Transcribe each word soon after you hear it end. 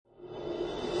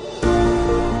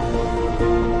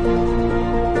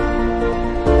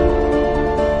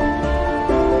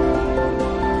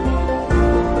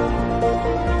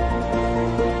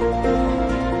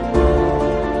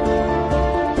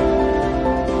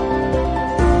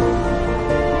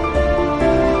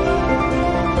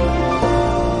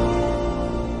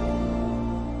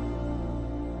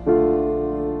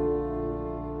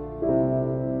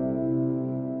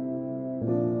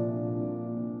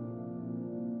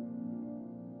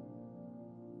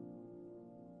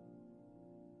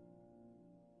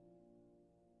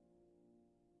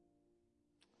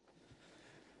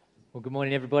Well, good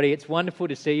morning, everybody. It's wonderful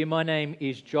to see you. My name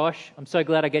is Josh. I'm so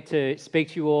glad I get to speak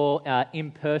to you all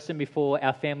in person before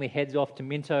our family heads off to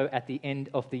Minto at the end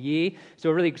of the year. So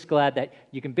we're really just glad that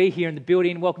you can be here in the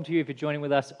building. Welcome to you if you're joining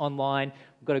with us online.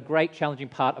 We've got a great, challenging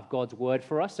part of God's Word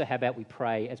for us. So how about we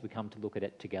pray as we come to look at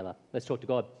it together? Let's talk to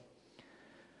God.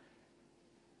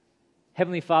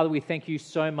 Heavenly Father, we thank you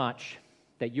so much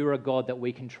that you're a God that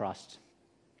we can trust.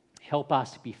 Help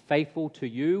us to be faithful to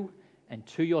you and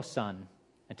to your Son,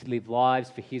 and to live lives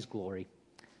for his glory.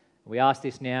 We ask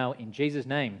this now in Jesus'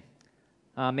 name.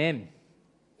 Amen.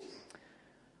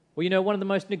 Well, you know, one of the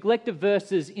most neglected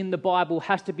verses in the Bible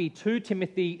has to be 2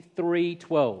 Timothy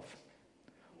 3:12.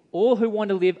 All who want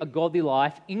to live a godly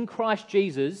life in Christ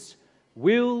Jesus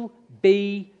will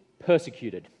be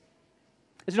persecuted.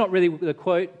 It's not really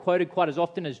quoted quite as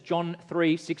often as John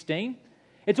 3:16.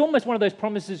 It's almost one of those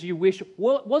promises you wish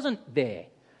wasn't there.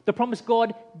 The promise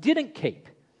God didn't keep.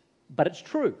 But it's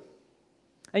true.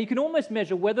 And you can almost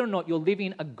measure whether or not you're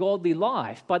living a godly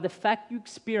life by the fact you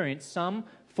experience some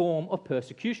form of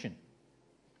persecution.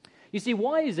 You see,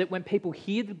 why is it when people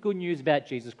hear the good news about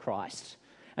Jesus Christ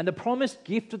and the promised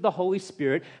gift of the Holy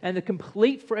Spirit and the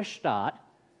complete fresh start,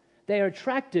 they are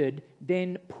attracted,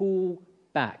 then pull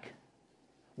back?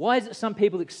 Why is it some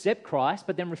people accept Christ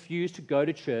but then refuse to go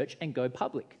to church and go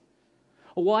public?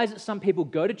 Or why is it some people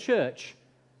go to church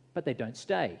but they don't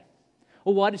stay?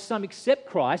 Or why do some accept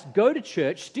Christ, go to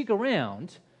church, stick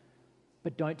around,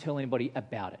 but don't tell anybody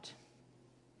about it?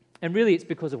 And really it's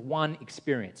because of one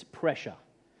experience: pressure,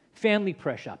 family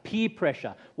pressure, peer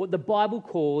pressure, what the Bible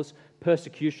calls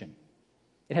persecution.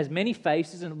 It has many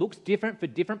faces and it looks different for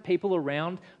different people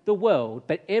around the world,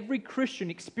 but every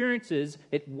Christian experiences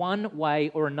it one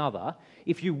way or another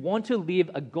if you want to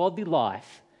live a godly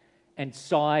life and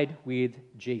side with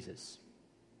Jesus.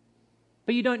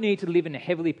 But you don't need to live in a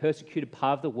heavily persecuted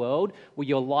part of the world where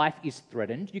your life is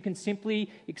threatened. You can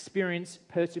simply experience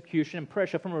persecution and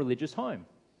pressure from a religious home.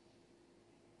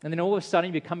 And then all of a sudden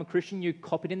you become a Christian, you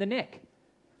cop it in the neck.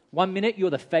 One minute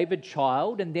you're the favored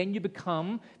child, and then you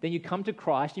come to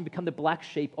Christ and you become the black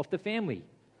sheep of the family.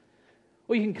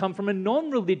 Or you can come from a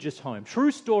non-religious home.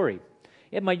 True story.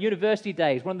 At my university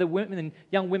days, one of the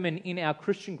young women in our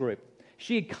Christian group,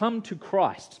 she had come to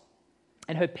Christ.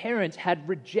 And her parents had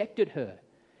rejected her,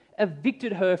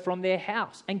 evicted her from their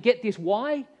house. And get this,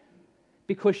 why?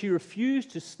 Because she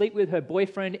refused to sleep with her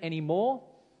boyfriend anymore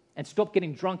and stopped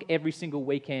getting drunk every single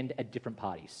weekend at different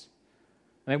parties.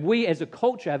 I mean, we as a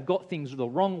culture have got things the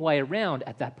wrong way around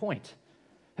at that point.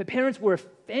 Her parents were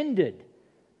offended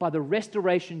by the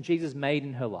restoration Jesus made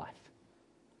in her life.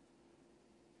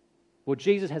 Well,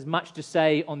 Jesus has much to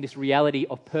say on this reality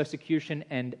of persecution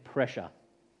and pressure.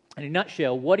 And in a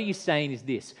nutshell, what he is saying is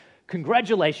this: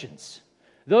 congratulations,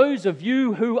 those of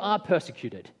you who are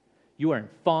persecuted, you are in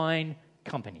fine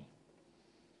company.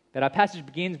 But our passage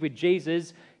begins with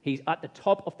Jesus. He's at the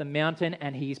top of the mountain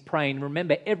and he's praying.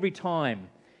 Remember, every time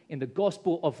in the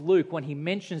Gospel of Luke, when he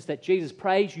mentions that Jesus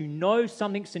prays, you know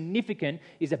something significant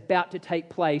is about to take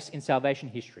place in salvation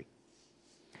history.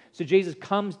 So Jesus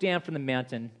comes down from the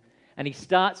mountain and he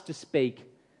starts to speak,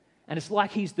 and it's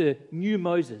like he's the new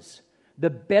Moses, the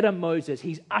better Moses.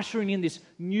 He's ushering in this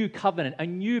new covenant. A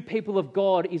new people of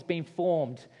God is being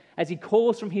formed as he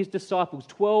calls from his disciples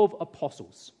 12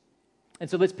 apostles. And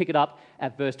so let's pick it up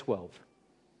at verse 12.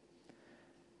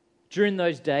 During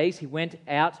those days, he went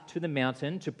out to the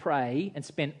mountain to pray and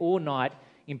spent all night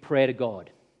in prayer to God.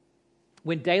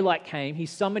 When daylight came, he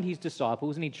summoned his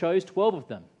disciples and he chose 12 of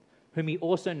them, whom he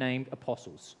also named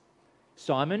apostles: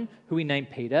 Simon, who he named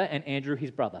Peter, and Andrew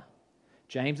his brother,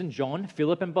 James and John,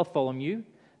 Philip and Bartholomew,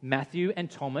 Matthew and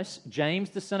Thomas, James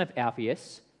the son of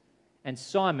Alphaeus, and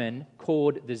Simon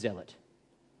called the Zealot,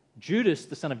 Judas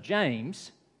the son of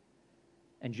James,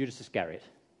 and Judas Iscariot,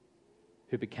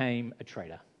 who became a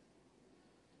traitor.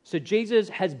 So Jesus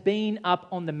has been up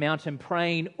on the mountain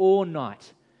praying all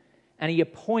night, and he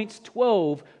appoints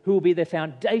 12 who will be the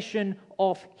foundation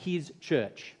of his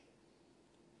church.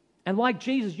 And like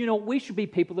Jesus, you know, we should be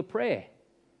people of prayer.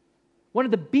 One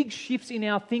of the big shifts in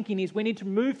our thinking is we need to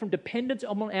move from dependence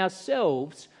on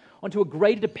ourselves onto a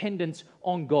greater dependence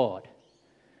on God.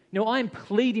 Now, I am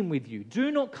pleading with you,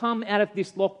 do not come out of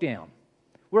this lockdown,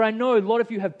 where I know a lot of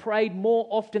you have prayed more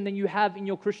often than you have in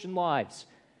your Christian lives,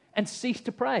 and cease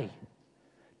to pray.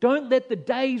 Don't let the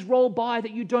days roll by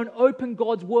that you don't open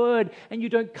God's word and you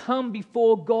don't come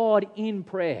before God in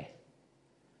prayer.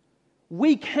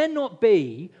 We cannot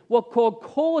be what God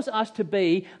calls us to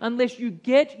be unless you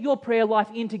get your prayer life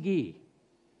into gear.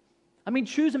 I mean,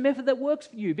 choose a method that works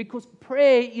for you, because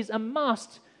prayer is a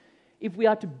must if we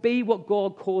are to be what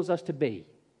God calls us to be.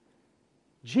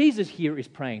 Jesus here is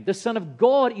praying. The Son of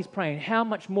God is praying. How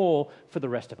much more for the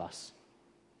rest of us?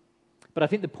 But I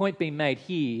think the point being made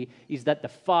here is that the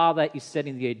Father is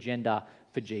setting the agenda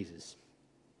for Jesus.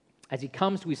 As he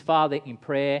comes to his Father in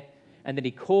prayer, and then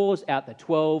he calls out the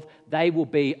 12, they will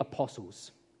be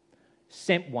apostles,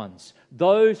 sent ones,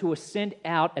 those who are sent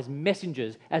out as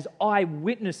messengers, as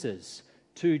eyewitnesses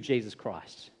to Jesus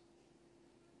Christ.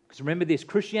 Because remember this,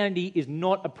 Christianity is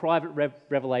not a private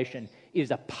revelation. It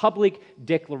is a public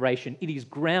declaration. It is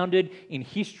grounded in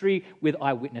history with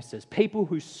eyewitnesses, people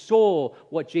who saw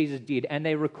what Jesus did, and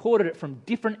they recorded it from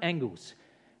different angles,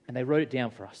 and they wrote it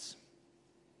down for us.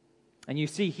 And you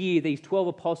see here these 12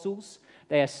 apostles,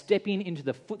 they are stepping into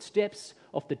the footsteps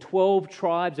of the 12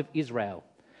 tribes of Israel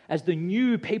as the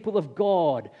new people of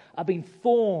God are being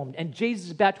formed, and Jesus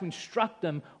is about to instruct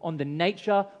them on the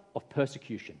nature of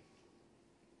persecution.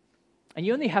 And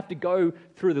you only have to go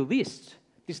through this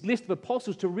list of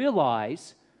apostles, to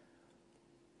realize,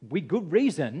 with good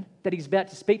reason, that he's about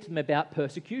to speak to them about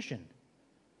persecution.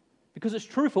 Because it's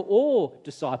true for all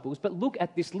disciples, but look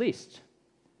at this list.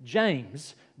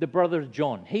 James, the brother of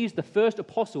John, he's the first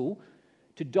apostle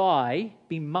to die,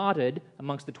 be martyred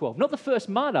amongst the 12. Not the first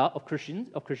martyr of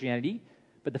Christianity,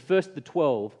 but the first of the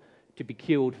 12 to be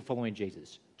killed for following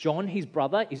Jesus. John, his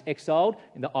brother, is exiled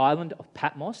in the island of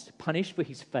Patmos, punished for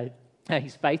his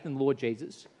faith in the Lord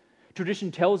Jesus.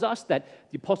 Tradition tells us that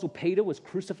the Apostle Peter was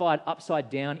crucified upside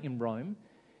down in Rome.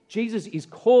 Jesus is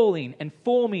calling and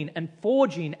forming and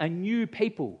forging a new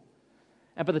people.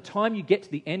 And by the time you get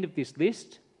to the end of this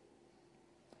list,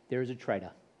 there is a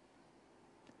traitor.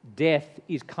 Death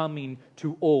is coming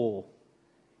to all,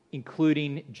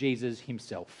 including Jesus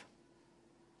himself.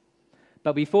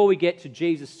 But before we get to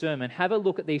Jesus' sermon, have a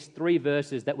look at these 3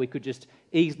 verses that we could just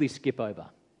easily skip over,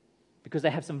 because they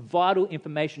have some vital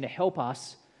information to help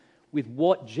us with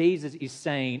what Jesus is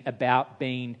saying about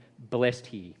being blessed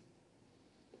here.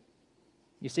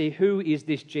 You see, who is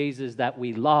this Jesus that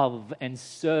we love and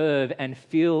serve and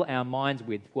fill our minds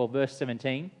with? Well, verse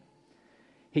 17,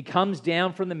 he comes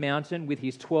down from the mountain with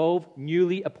his 12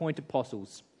 newly appointed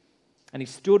apostles, and he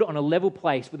stood on a level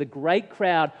place with a great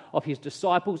crowd of his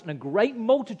disciples and a great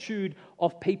multitude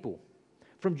of people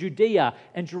from Judea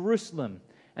and Jerusalem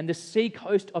and the sea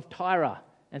coast of Tyre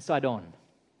and Sidon.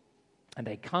 And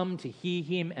they come to hear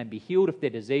him and be healed of their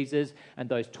diseases, and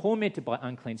those tormented by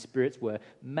unclean spirits were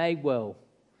made well.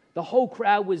 The whole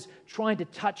crowd was trying to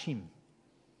touch him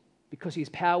because his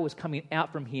power was coming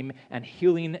out from him and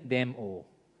healing them all.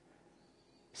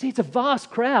 See, it's a vast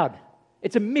crowd.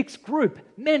 It's a mixed group.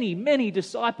 Many, many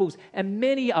disciples, and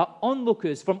many are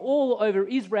onlookers from all over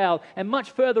Israel and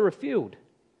much further afield.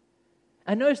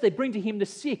 And notice they bring to him the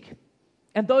sick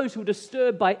and those who are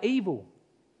disturbed by evil.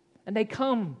 And they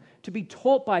come to be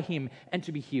taught by him and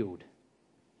to be healed.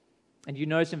 And you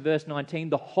notice in verse 19,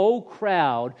 the whole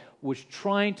crowd was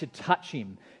trying to touch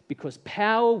him because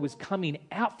power was coming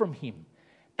out from him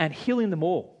and healing them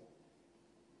all.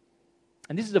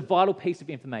 And this is a vital piece of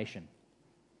information.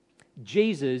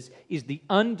 Jesus is the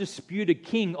undisputed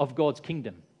king of God's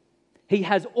kingdom. He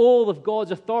has all of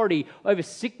God's authority over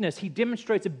sickness. He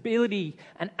demonstrates ability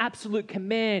and absolute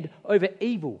command over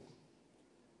evil.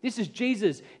 This is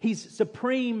Jesus, his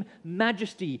supreme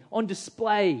majesty on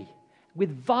display with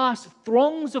vast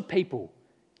throngs of people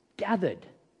gathered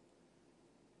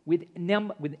with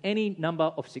any number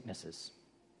of sicknesses.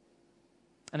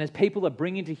 And as people are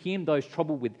bringing to him those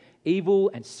troubled with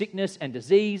evil and sickness and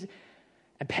disease,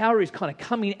 and power is kind of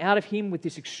coming out of him with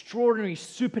this extraordinary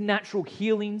supernatural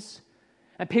healings,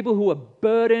 and people who are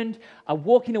burdened are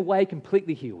walking away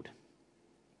completely healed.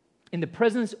 In the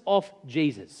presence of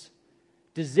Jesus,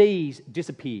 disease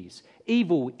disappears.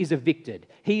 Evil is evicted.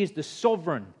 He is the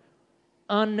sovereign,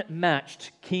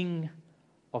 unmatched King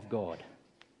of God.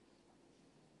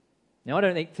 Now, I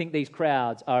don't think these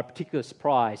crowds are a particular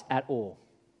surprise at all.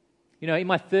 You know, in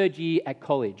my 3rd year at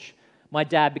college, my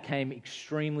dad became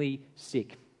extremely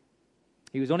sick.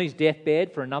 He was on his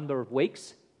deathbed for a number of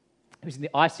weeks. He was in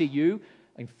the ICU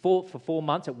for 4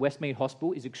 months at Westmead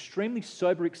Hospital. It's an extremely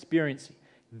sober experience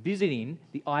visiting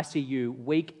the ICU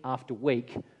week after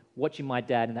week, watching my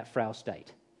dad in that frail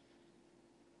state.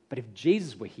 But if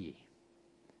Jesus were here,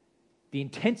 the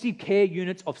intensive care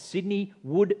units of Sydney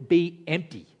would be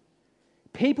empty.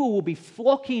 People will be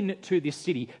flocking to this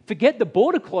city. Forget the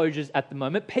border closures at the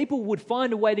moment. People would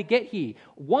find a way to get here.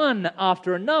 One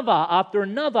after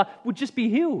another would just be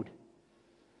healed.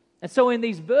 And so in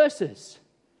these verses,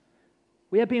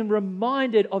 we are being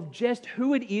reminded of just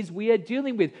who it is we are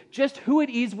dealing with, just who it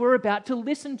is we're about to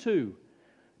listen to,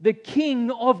 the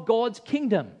King of God's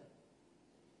kingdom.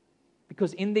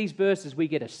 Because in these verses, we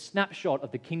get a snapshot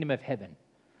of the kingdom of heaven,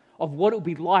 of what it will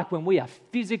be like when we are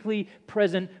physically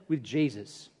present with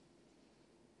Jesus.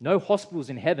 No hospitals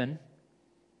in heaven,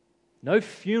 no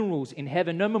funerals in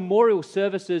heaven, no memorial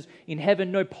services in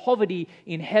heaven, no poverty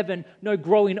in heaven, no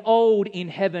growing old in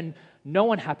heaven,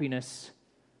 no unhappiness,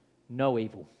 no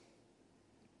evil.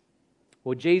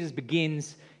 Well, Jesus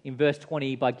begins in verse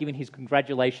 20 by giving his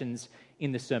congratulations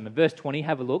in the sermon. Verse 20,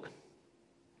 have a look.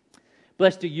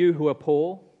 Blessed are you who are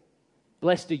poor.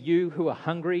 Blessed are you who are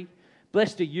hungry.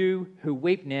 Blessed are you who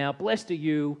weep now. Blessed are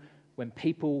you when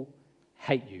people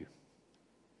hate you.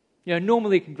 You know,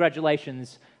 normally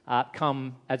congratulations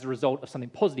come as a result of something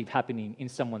positive happening in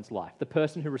someone's life. The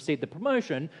person who received the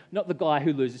promotion, not the guy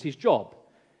who loses his job.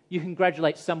 You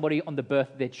congratulate somebody on the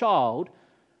birth of their child,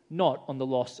 not on the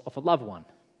loss of a loved one.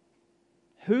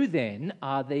 Who then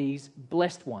are these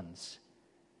blessed ones,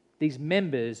 these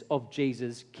members of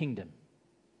Jesus' kingdom?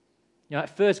 You know,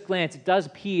 at first glance, it does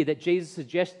appear that Jesus is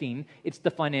suggesting it's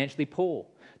the financially poor,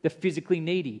 the physically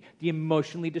needy, the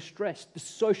emotionally distressed, the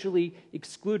socially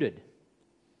excluded.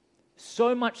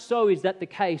 So much so is that the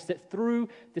case that through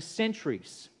the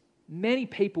centuries, many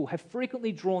people have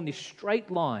frequently drawn this straight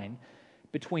line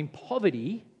between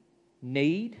poverty,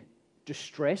 need,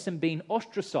 distress, and being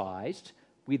ostracized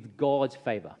with God's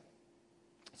favor.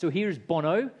 So here is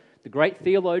Bono, the great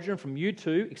theologian from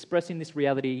U2, expressing this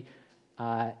reality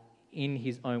in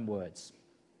his own words.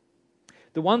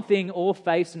 The one thing all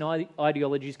faiths and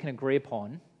ideologies can agree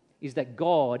upon is that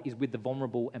God is with the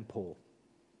vulnerable and poor.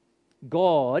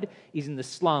 God is in the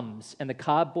slums and the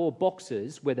cardboard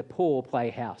boxes where the poor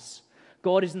play house.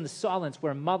 God is in the silence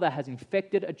where a mother has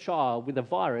infected a child with a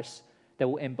virus that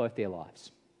will end both their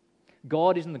lives.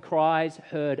 God is in the cries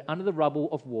heard under the rubble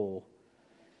of war.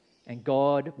 And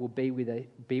God will be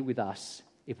with us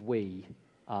if we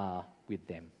are with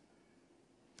them.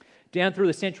 Down through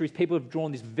the centuries, people have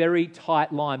drawn this very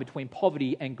tight line between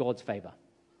poverty and God's favor.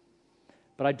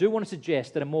 But I do want to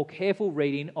suggest that a more careful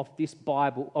reading of this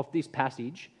Bible, of this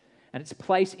passage, and its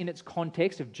place in its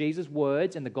context of Jesus'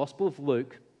 words and the Gospel of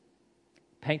Luke,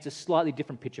 paints a slightly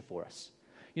different picture for us.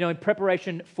 You know, in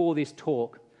preparation for this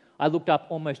talk, I looked up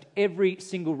almost every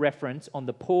single reference on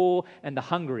the poor and the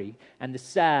hungry and the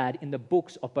sad in the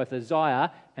books of both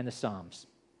Isaiah and the Psalms.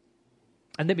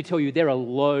 And let me tell you, there are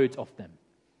loads of them.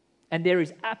 And there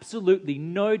is absolutely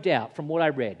no doubt from what I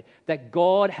read that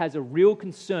God has a real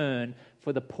concern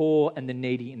for the poor and the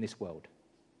needy in this world.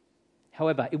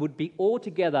 However, it would be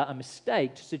altogether a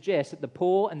mistake to suggest that the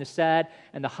poor and the sad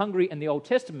and the hungry in the Old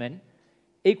Testament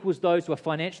equals those who are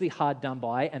financially hard done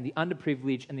by and the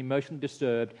underprivileged and the emotionally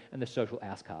disturbed and the social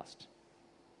outcast.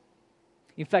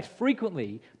 In fact,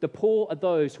 frequently, the poor are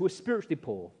those who are spiritually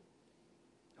poor,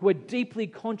 who are deeply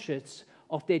conscious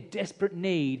of their desperate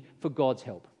need for God's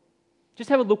help. Just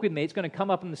have a look with me. It's going to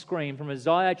come up on the screen from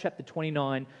Isaiah chapter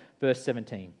 29, verse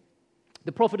 17.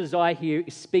 The prophet Isaiah here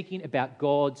is speaking about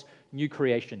God's new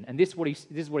creation. And this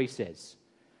is what he says.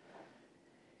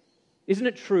 Isn't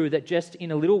it true that just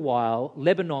in a little while,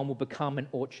 Lebanon will become an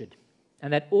orchard,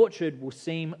 and that orchard will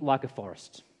seem like a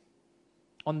forest?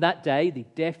 On that day, the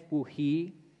deaf will hear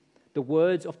the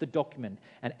words of the document,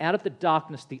 and out of the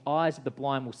darkness, the eyes of the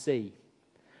blind will see.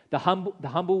 The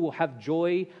humble will have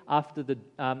joy after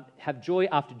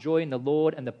joy in the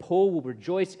Lord, and the poor will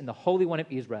rejoice in the Holy One of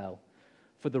Israel.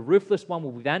 For the ruthless one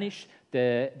will vanish,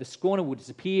 the scorner will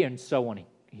disappear, and so on,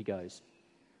 he goes.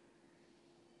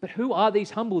 But who are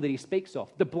these humble that he speaks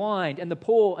of? The blind and the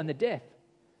poor and the deaf.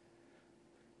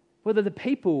 Well, they're the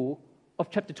people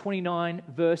of chapter 29,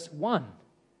 verse 1.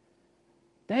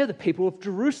 They are the people of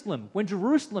Jerusalem, when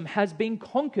Jerusalem has been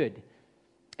conquered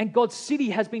and God's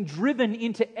city has been driven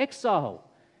into exile.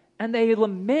 And they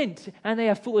lament and they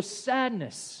are full of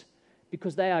sadness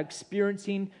because they are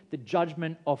experiencing the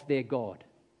judgment of their God.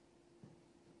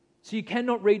 So you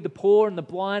cannot read the poor and the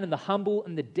blind and the humble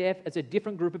and the deaf as a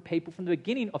different group of people from the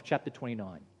beginning of chapter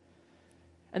 29.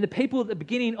 And the people at the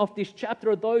beginning of this chapter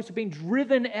are those who have been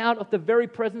driven out of the very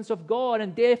presence of God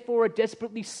and therefore are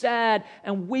desperately sad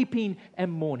and weeping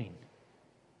and mourning.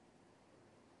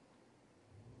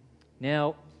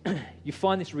 Now, you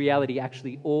find this reality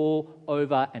actually all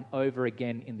over and over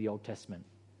again in the Old Testament.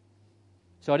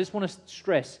 So I just want to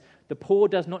stress, the poor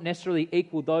does not necessarily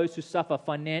equal those who suffer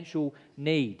financial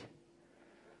need.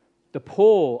 The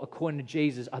poor, according to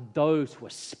Jesus, are those who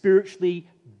are spiritually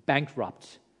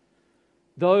bankrupt.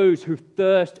 Those who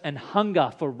thirst and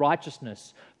hunger for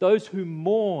righteousness. Those who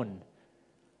mourn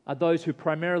are those who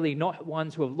primarily, not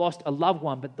ones who have lost a loved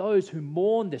one, but those who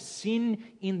mourn the sin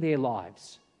in their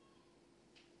lives.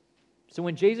 So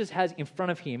when Jesus has in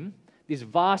front of him this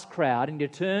vast crowd and he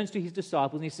turns to his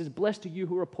disciples and he says, "Blessed are you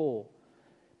who are poor.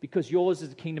 because yours is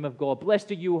the kingdom of God.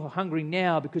 Blessed are you who are hungry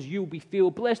now, because you will be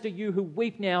filled. Blessed are you who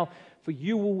weep now, for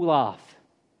you will laugh.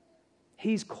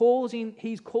 He's calling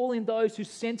those who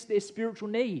sense their spiritual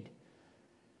need,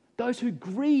 those who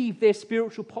grieve their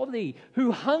spiritual poverty,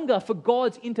 who hunger for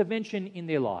God's intervention in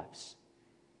their lives.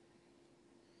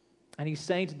 And he's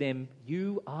saying to them,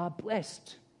 you are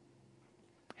blessed.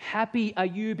 Happy are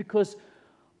you because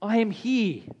I am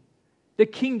here. The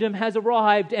kingdom has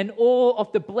arrived, and all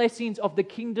of the blessings of the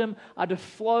kingdom are to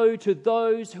flow to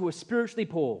those who are spiritually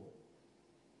poor,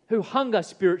 who hunger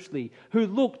spiritually, who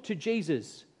look to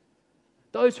Jesus,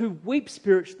 those who weep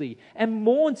spiritually and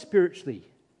mourn spiritually,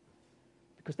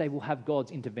 because they will have God's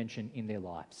intervention in their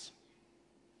lives.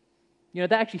 You know,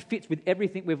 that actually fits with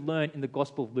everything we've learned in the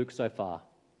Gospel of Luke so far.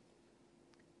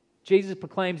 Jesus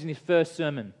proclaims in his first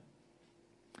sermon,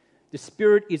 the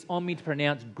Spirit is on me to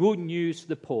pronounce good news to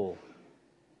the poor.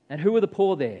 And who are the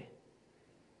poor there?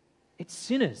 It's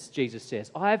sinners, Jesus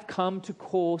says. I have come to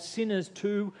call sinners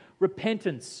to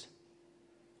repentance.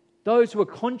 Those who are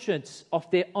conscious of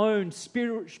their own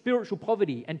spiritual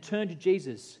poverty and turn to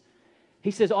Jesus.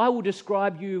 He says, I will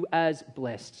describe you as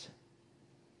blessed.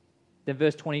 Then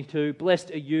verse 22,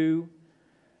 blessed are you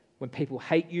when people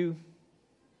hate you,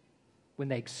 when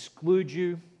they exclude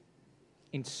you,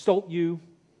 insult you,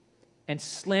 and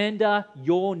slander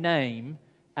your name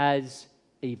as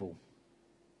evil.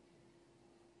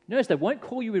 Notice they won't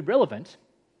call you irrelevant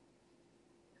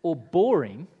or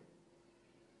boring,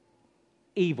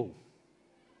 evil.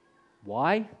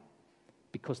 Why?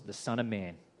 Because of the Son of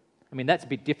Man. I mean, that's a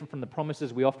bit different from the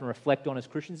promises we often reflect on as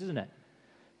Christians, isn't it?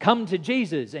 Come to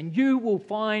Jesus and you will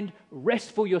find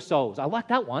rest for your souls. I like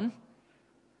that one.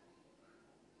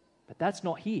 But that's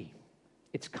not here.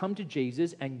 It's come to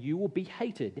Jesus and you will be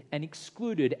hated and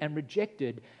excluded and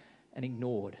rejected and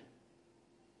ignored.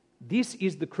 This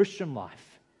is the Christian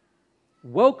life.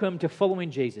 Welcome to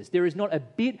following Jesus. There is not a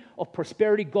bit of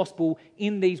prosperity gospel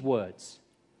in these words.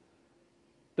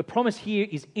 The promise here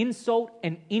is insult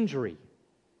and injury.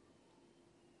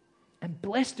 And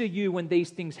blessed are you when these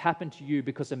things happen to you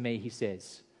because of me, he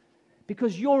says,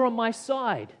 because you're on my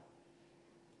side.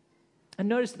 And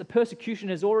notice that the persecution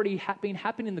has already been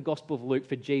happening in the Gospel of Luke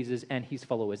for Jesus and his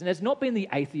followers. And it's not been the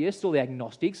atheists or the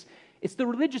agnostics, it's the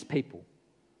religious people.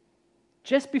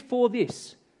 Just before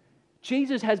this,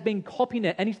 Jesus has been copying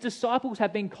it, and his disciples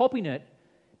have been copying it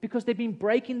because they've been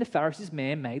breaking the Pharisees'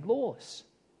 man-made laws.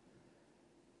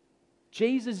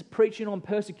 Jesus is preaching on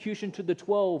persecution to the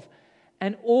 12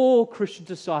 and all Christian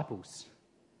disciples.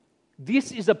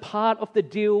 This is a part of the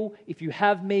deal if you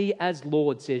have me as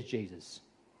Lord, says Jesus.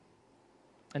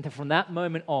 And from that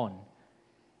moment on,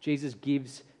 Jesus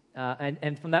gives,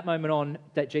 and from that moment on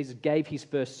that Jesus gave his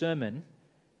first sermon,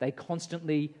 they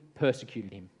constantly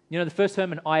persecuted him. You know, the first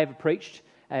sermon I ever preached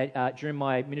during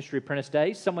my ministry apprentice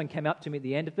days, someone came up to me at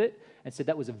the end of it and said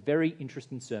that was a very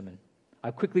interesting sermon.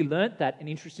 I quickly learnt that an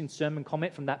interesting sermon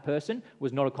comment from that person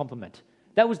was not a compliment.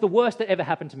 That was the worst that ever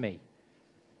happened to me.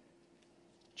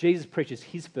 Jesus preaches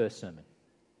his first sermon,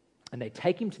 and they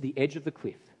take him to the edge of the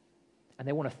cliff, and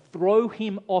they want to throw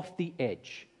him off the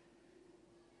edge.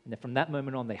 And then from that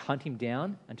moment on, they hunt him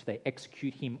down until they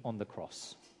execute him on the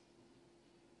cross.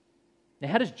 Now,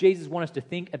 how does Jesus want us to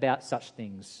think about such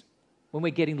things when we're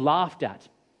getting laughed at,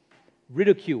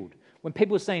 ridiculed, when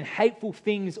people are saying hateful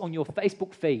things on your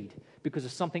Facebook feed because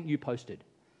of something you posted?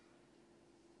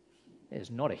 There's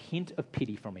not a hint of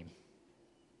pity from him.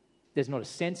 There's not a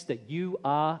sense that you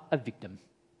are a victim.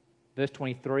 Verse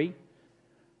 23,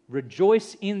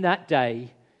 rejoice in that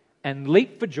day and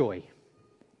leap for joy.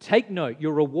 Take note,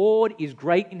 your reward is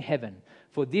great in heaven,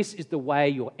 for this is the way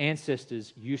your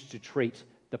ancestors used to treat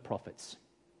the prophets.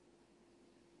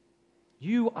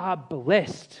 You are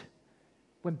blessed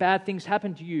when bad things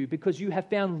happen to you because you have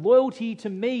found loyalty to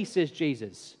me, says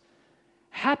Jesus.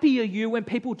 Happy are you when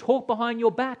people talk behind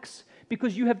your backs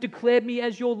because you have declared me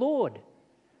as your Lord.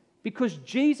 Because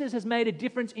Jesus has made a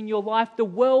difference in your life, the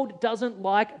world doesn't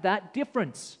like that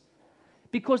difference.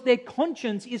 Because their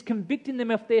conscience is convicting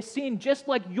them of their sin, just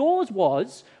like yours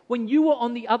was when you were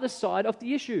on the other side of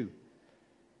the issue.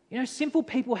 You know, sinful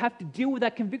people have to deal with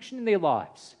that conviction in their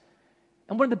lives.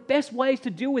 And one of the best ways to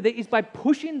deal with it is by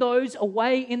pushing those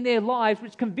away in their lives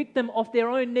which convict them of their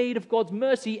own need of God's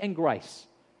mercy and grace.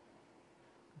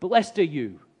 Blessed are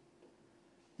you.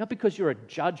 Not because you're a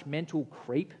judgmental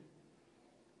creep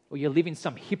or you're living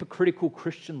some hypocritical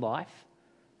Christian life.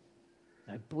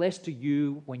 No, blessed are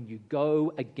you when you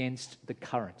go against the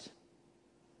current.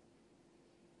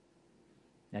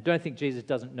 Now, don't think Jesus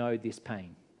doesn't know this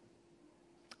pain.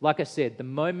 Like I said, the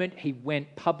moment he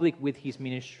went public with his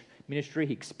ministry,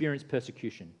 he experienced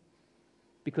persecution.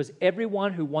 because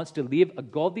everyone who wants to live a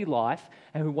godly life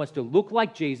and who wants to look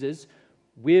like Jesus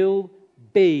will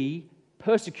be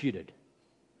persecuted.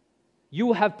 You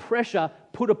will have pressure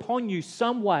put upon you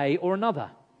some way or another.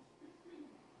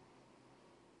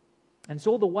 And it's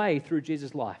all the way through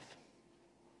Jesus' life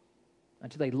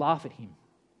until they laugh at him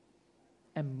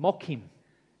and mock him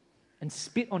and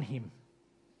spit on him.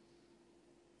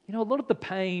 You know, a lot of the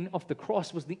pain of the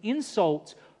cross was the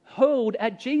insults hurled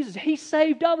at Jesus. He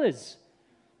saved others,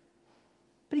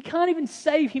 but he can't even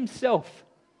save himself.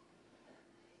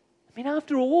 I mean,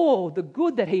 after all the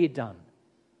good that he had done,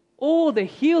 all the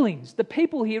healings, the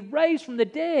people he had raised from the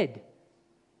dead,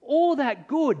 all that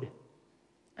good,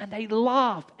 and they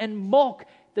laugh and mock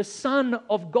the Son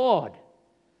of God.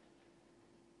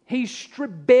 He's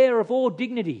stripped bare of all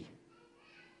dignity.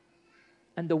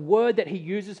 And the word that he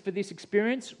uses for this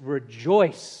experience,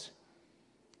 rejoice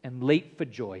and leap for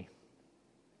joy.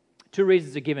 2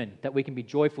 reasons are given that we can be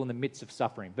joyful in the midst of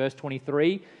suffering. Verse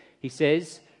 23, he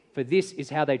says, for this is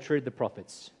how they treated the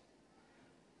prophets.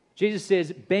 Jesus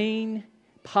says, being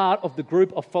part of the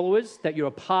group of followers, that you're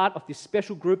a part of this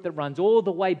special group that runs all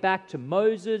the way back to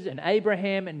Moses and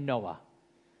Abraham and Noah.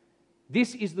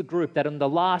 This is the group that on the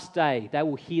last day, they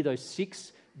will hear those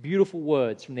 6 beautiful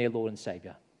words from their Lord and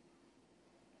Savior.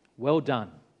 Well done,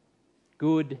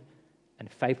 good and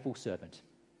faithful servant.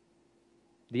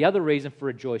 The other reason for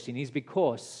rejoicing is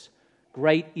because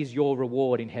great is your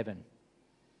reward in heaven.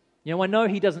 You know, I know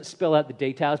he doesn't spell out the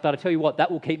details, but I tell you what, that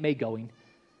will keep me going.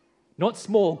 Not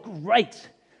small, great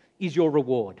is your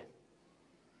reward.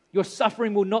 Your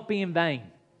suffering will not be in vain.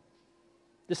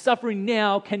 The suffering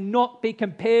now cannot be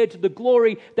compared to the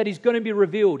glory that is going to be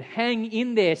revealed. Hang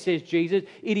in there, says Jesus.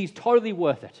 It is totally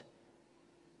worth it.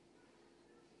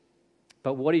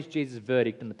 But what is Jesus'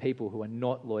 verdict on the people who are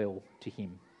not loyal to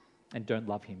him and don't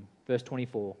love him? Verse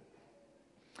 24.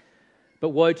 But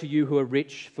woe to you who are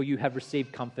rich, for you have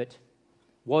received comfort.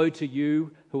 Woe to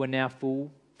you who are now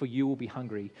full, for you will be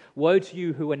hungry. Woe to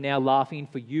you who are now laughing,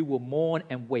 for you will mourn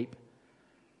and weep.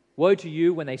 Woe to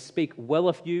you when they speak well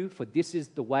of you, for this is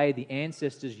the way the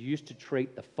ancestors used to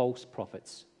treat the false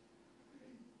prophets.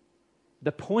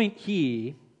 The point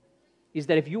here is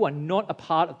that if you are not a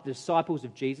part of the disciples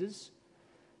of Jesus,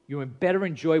 you had better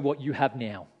enjoy what you have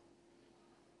now,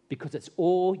 because it's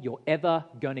all you're ever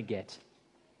going to get.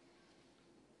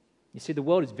 You see, the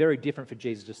world is very different for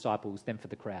Jesus' disciples than for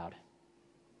the crowd.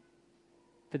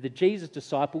 For the Jesus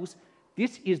disciples,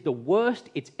 this is the worst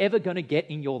it's ever going to get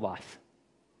in your life.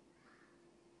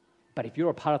 But if you're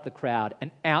a part of the crowd,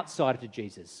 an outsider to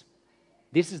Jesus,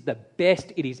 this is the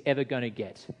best it is ever going to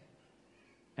get.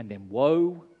 And then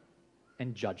woe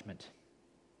and judgment.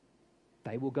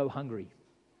 They will go hungry.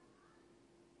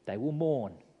 They will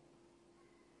mourn.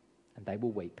 And they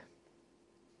will weep.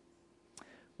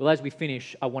 Well, as we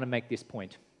finish, I want to make this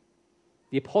point.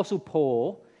 The Apostle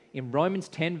Paul, in Romans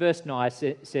 10 verse 9,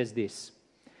 says this: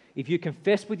 if you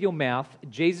confess with your mouth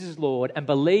Jesus is Lord and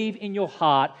believe in your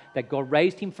heart that God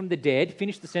raised him from the dead,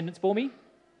 finish the sentence for me.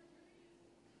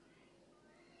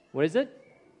 What is it?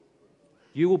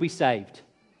 You will be saved.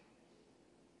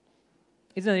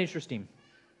 Isn't that interesting?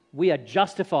 We are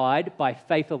justified by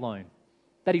faith alone.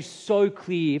 That is so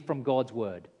clear from God's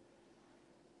word.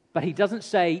 But he doesn't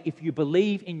say if you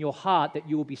believe in your heart that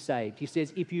you will be saved. He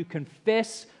says if you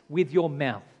confess with your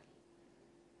mouth.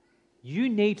 You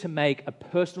need to make a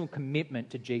personal commitment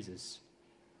to Jesus.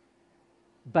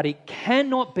 But it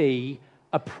cannot be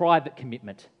a private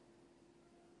commitment.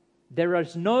 There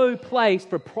is no place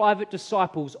for private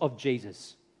disciples of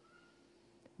Jesus.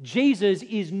 Jesus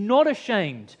is not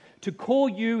ashamed to call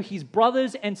you his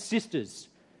brothers and sisters,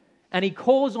 and he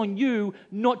calls on you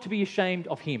not to be ashamed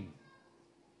of him.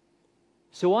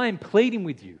 So I am pleading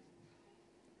with you,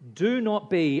 do not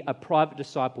be a private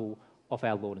disciple of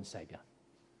our Lord and Savior.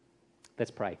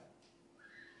 Let's pray.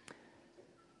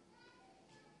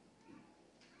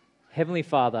 Heavenly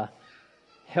Father,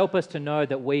 help us to know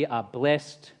that we are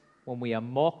blessed when we are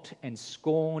mocked and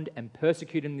scorned and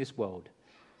persecuted in this world,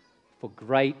 for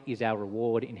great is our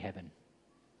reward in heaven.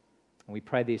 And we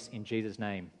pray this in Jesus'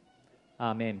 name.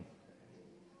 Amen.